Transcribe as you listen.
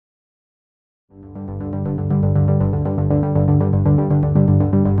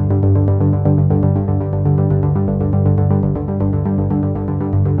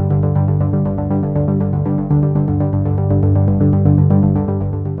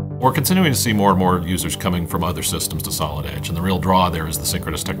We're continuing to see more and more users coming from other systems to Solid Edge, and the real draw there is the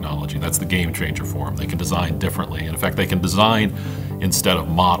synchronous technology. That's the game changer for them. They can design differently, and in fact, they can design instead of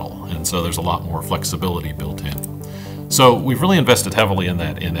model, and so there's a lot more flexibility built in. So we've really invested heavily in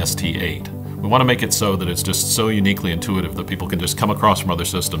that in ST8. We want to make it so that it's just so uniquely intuitive that people can just come across from other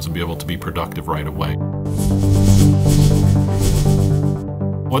systems and be able to be productive right away.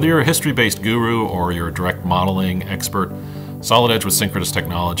 Whether you're a history-based guru or you're a direct modeling expert, Solid Edge with synchronous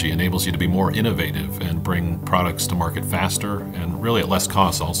technology enables you to be more innovative and bring products to market faster and really at less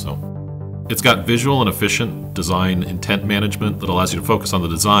cost also. It's got visual and efficient design intent management that allows you to focus on the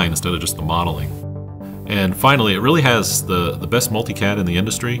design instead of just the modeling. And finally, it really has the best multicad in the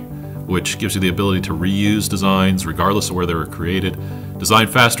industry, which gives you the ability to reuse designs regardless of where they were created, design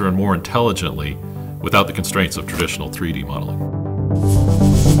faster and more intelligently without the constraints of traditional 3D modeling.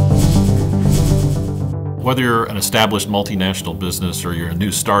 Whether you're an established multinational business or you're a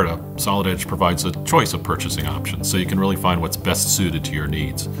new startup, Solid Edge provides a choice of purchasing options, so you can really find what's best suited to your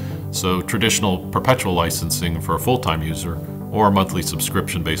needs. So traditional perpetual licensing for a full-time user, or monthly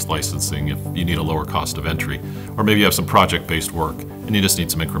subscription-based licensing if you need a lower cost of entry, or maybe you have some project-based work and you just need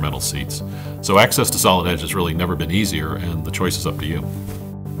some incremental seats. So access to Solid Edge has really never been easier, and the choice is up to you.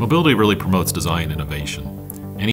 Mobility really promotes design innovation.